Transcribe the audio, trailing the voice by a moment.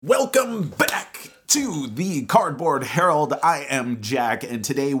Welcome back to the Cardboard Herald. I am Jack, and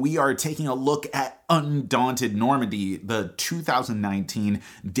today we are taking a look at Undaunted Normandy, the 2019,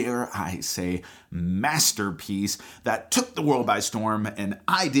 dare I say, masterpiece that took the world by storm. And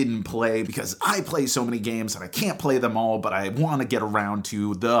I didn't play because I play so many games and I can't play them all, but I want to get around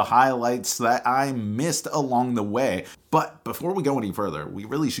to the highlights that I missed along the way. But before we go any further, we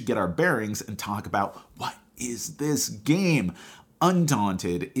really should get our bearings and talk about what is this game.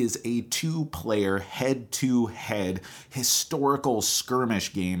 Undaunted is a two-player, head-to-head historical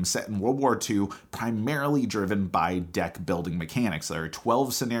skirmish game set in World War II, primarily driven by deck-building mechanics. There are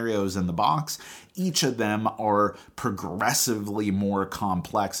 12 scenarios in the box. Each of them are progressively more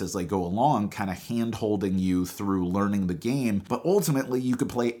complex as they go along, kind of hand-holding you through learning the game. But ultimately, you could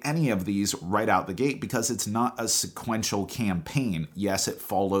play any of these right out the gate because it's not a sequential campaign. Yes, it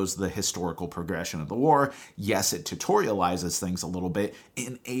follows the historical progression of the war. Yes, it tutorializes things a little bit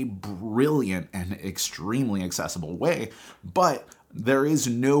in a brilliant and extremely accessible way, but there is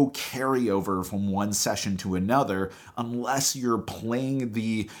no carryover from one session to another unless you're playing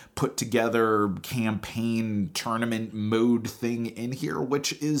the put-together campaign tournament mode thing in here,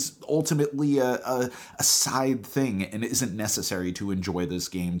 which is ultimately a side thing and isn't necessary to enjoy this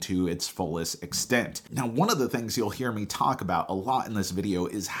game to its fullest extent. Now, one of the things you'll hear me talk about a lot in this video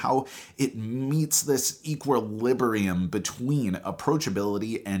is how it meets this equilibrium between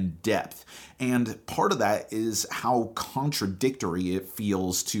approachability and depth. And part of that is how contradictory it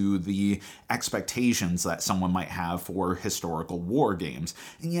feels to the expectations that someone might have for historical war games.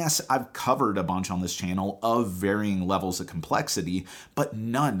 And yes, I've covered a bunch on this channel of varying levels of complexity, but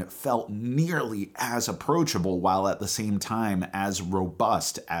none felt nearly as approachable while at the same time as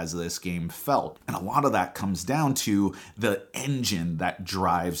robust as this game felt. And a lot of that comes down to the engine that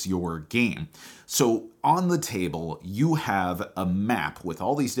drives your game. So on the table, you have a map with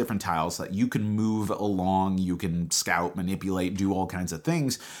all these different tiles that you can move along, you can scout, manipulate, do all kinds of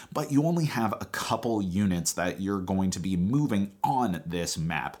things, but you only have a couple units that you're going to be moving on this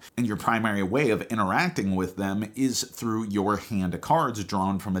map. And your primary way of interacting with them is through your hand of cards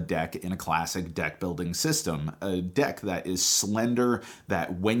drawn from a deck in a classic deck building system. A deck that is slender,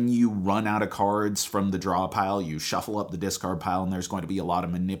 that when you run out of cards from the draw pile, you shuffle up the discard pile, and there's going to be a lot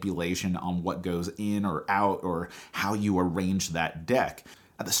of manipulation on what goes in or out or how you arrange that deck.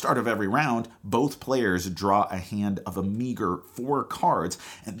 At the start of every round, both players draw a hand of a meager 4 cards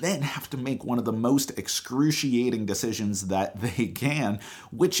and then have to make one of the most excruciating decisions that they can,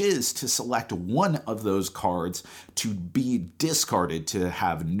 which is to select one of those cards to be discarded to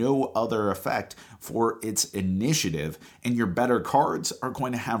have no other effect for its initiative, and your better cards are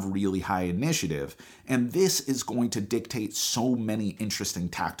going to have really high initiative. And this is going to dictate so many interesting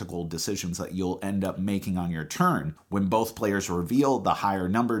tactical decisions that you'll end up making on your turn. When both players reveal, the higher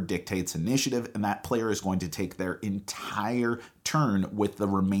number dictates initiative, and that player is going to take their entire turn with the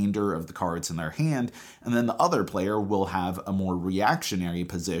remainder of the cards in their hand, and then the other player will have a more reactionary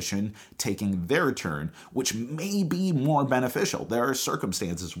position taking their turn, which may be more beneficial. There are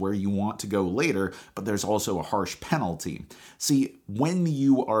circumstances where you want to go later, but there's also a harsh penalty. See, when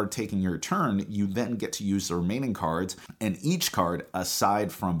you are taking your turn, you then get to use the remaining cards, and each card,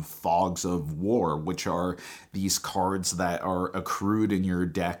 aside from Fogs of War, which are these cards that are accrued in your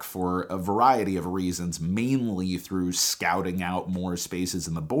deck for a variety of reasons, mainly through scouting out more spaces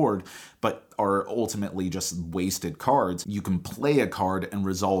in the board, but are ultimately just wasted cards. You can play a card and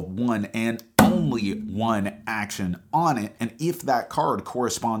resolve one and only one action on it, and if that card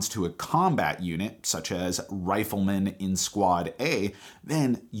corresponds to a combat unit, such as Rifleman in Squad A,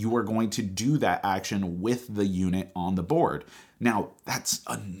 then you are going to do that action with the unit on the board. Now, that's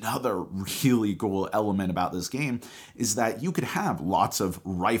another really cool element about this game, is that you could have lots of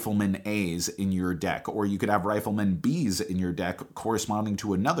Rifleman A's in your deck, or you could have Rifleman B's in your deck corresponding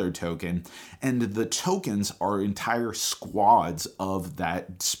to another token, and the tokens are entire squads of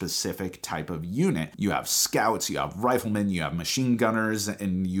that specific type of unit. You have scouts, you have riflemen, you have machine gunners,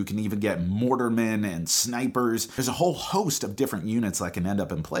 and you can even get mortarmen and snipers. There's a whole host of different units that can end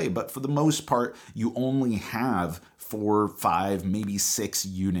up in play, but for the most part, you only have 4, 5, maybe 6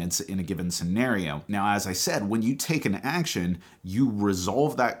 units in a given scenario. Now, as I said, when you take an action, you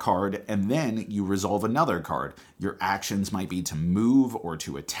resolve that card and then you resolve another card. Your actions might be to move or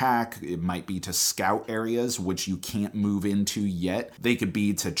to attack. It might be to scout areas which you can't move into yet. They could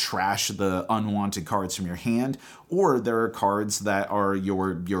be to trash the unwanted cards from your hand, or there are cards that are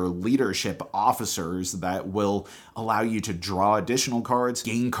your leadership officers that will allow you to draw additional cards,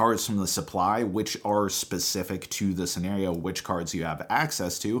 gain cards from the supply, which are specific to the scenario, which cards you have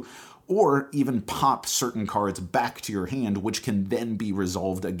access to, or even pop certain cards back to your hand, which can then be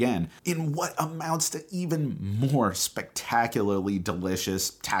resolved again in what amounts to even more spectacularly delicious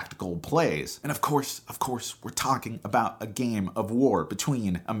tactical plays. And of course, we're talking about a game of war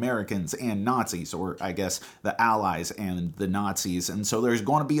between Americans and Nazis, or I guess the Allies and the Nazis. And so there's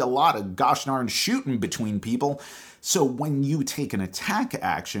going to be a lot of gosh darn shooting between people. So when you take an attack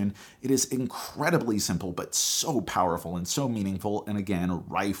action, it is incredibly simple, but so powerful and so meaningful, and again,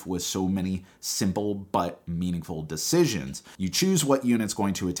 rife with so many simple but meaningful decisions. You choose what unit's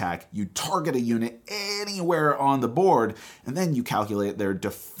going to attack, you target a unit anywhere on the board, and then you calculate their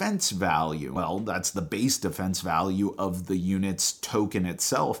defense value. Well, that's the base defense value of the unit's token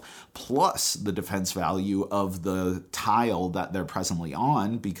itself, plus the defense value of the tile that they're presently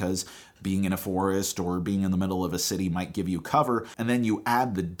on, because being in a forest or being in the middle of a city might give you cover, and then you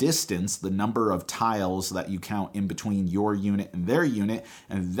add the distance, the number of tiles that you count in between your unit and their unit,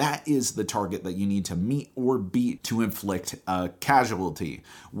 and that is the target that you need to meet or beat to inflict a casualty,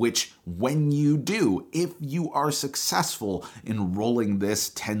 which when you do, if you are successful in rolling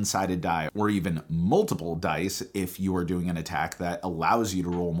this 10-sided die, or even multiple dice, if you are doing an attack that allows you to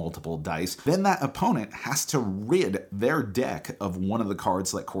roll multiple dice, then that opponent has to rid their deck of one of the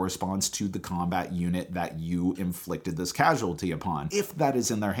cards that corresponds to the combat unit that you inflicted this casualty upon. If that is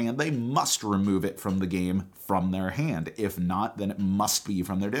in their hand, they must remove it from the game from their hand. If not, then it must be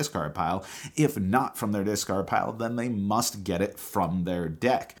from their discard pile. If not from their discard pile, then they must get it from their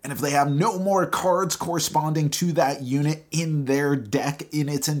deck. And if they have no more cards corresponding to that unit in their deck in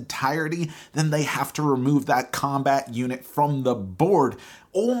its entirety, then they have to remove that combat unit from the board,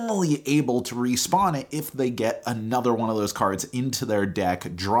 only able to respawn it if they get another one of those cards into their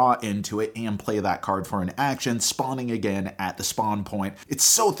deck, draw into it, and play that card for an action, spawning again at the spawn point. It's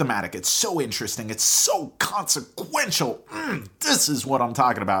so thematic, it's so interesting, it's so consequential. This is what I'm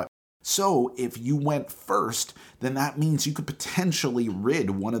talking about. So if you went first, then that means you could potentially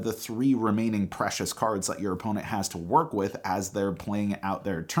rid one of the 3 remaining precious cards that your opponent has to work with as they're playing out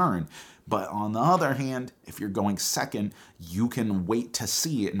their turn. But on the other hand, if you're going second, you can wait to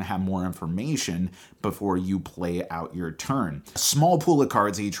see it and have more information before you play out your turn. A small pool of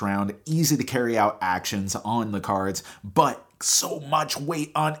cards each round, easy to carry out actions on the cards, but so much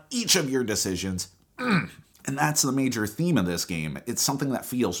weight on each of your decisions. And that's the major theme of this game. It's something that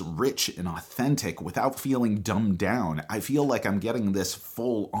feels rich and authentic without feeling dumbed down. I feel like I'm getting this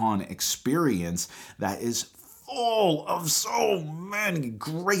full-on experience that is full of so many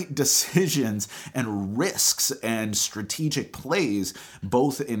great decisions and risks and strategic plays,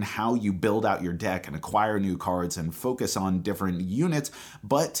 both in how you build out your deck and acquire new cards and focus on different units,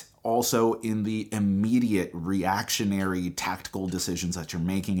 but also in the immediate reactionary tactical decisions that you're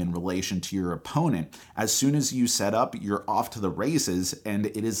making in relation to your opponent. As soon as you set up, you're off to the races, and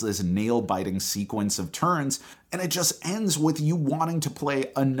it is this nail-biting sequence of turns, and it just ends with you wanting to play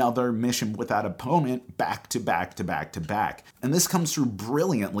another mission with that opponent back to back to back to back. And this comes through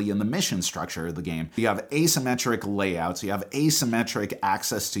brilliantly in the mission structure of the game. You have asymmetric layouts, you have asymmetric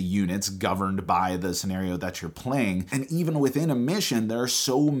access to units governed by the scenario that you're playing, and even within a mission, there are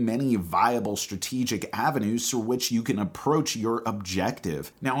so many viable strategic avenues through which you can approach your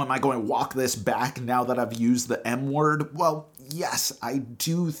objective. Now, am I going to walk this back now that I've used the M word? Well, yes, I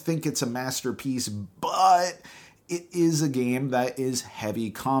do think it's a masterpiece, but it is a game that is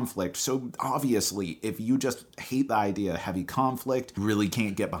heavy conflict. So obviously, if you just hate the idea of heavy conflict, you really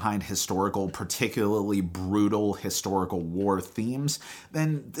can't get behind historical, particularly brutal historical war themes,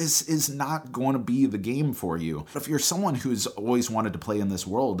 then this is not going to be the game for you. But if you're someone who's always wanted to play in this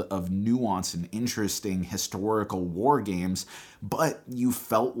world of nuanced and interesting historical war games, but you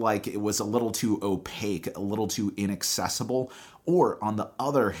felt like it was a little too opaque, a little too inaccessible, or on the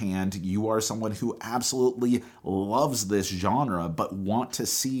other hand, you are someone who absolutely loves this genre but want to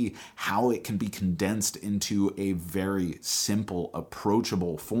see how it can be condensed into a very simple,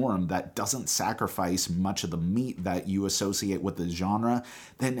 approachable form that doesn't sacrifice much of the meat that you associate with the genre,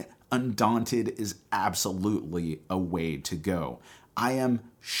 then Undaunted is absolutely a way to go. I am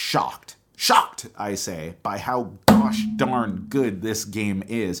shocked, I say, by how gosh darn good this game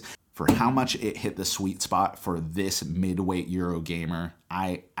is. For how much it hit the sweet spot for this midweight Eurogamer,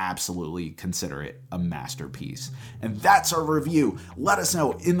 I absolutely consider it a masterpiece. And that's our review. Let us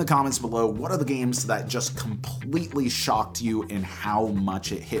know in the comments below, what are the games that just completely shocked you and how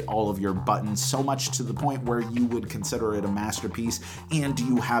much it hit all of your buttons, so much to the point where you would consider it a masterpiece? And do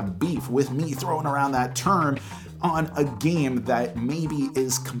you have beef with me throwing around that term on a game that maybe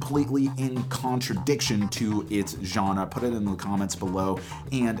is completely in contradiction to its genre. Put it in the comments below.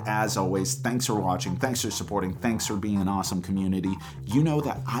 And as always, thanks for watching, thanks for supporting, thanks for being an awesome community. You know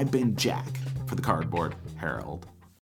that I've been Jack for the Cardboard Herald.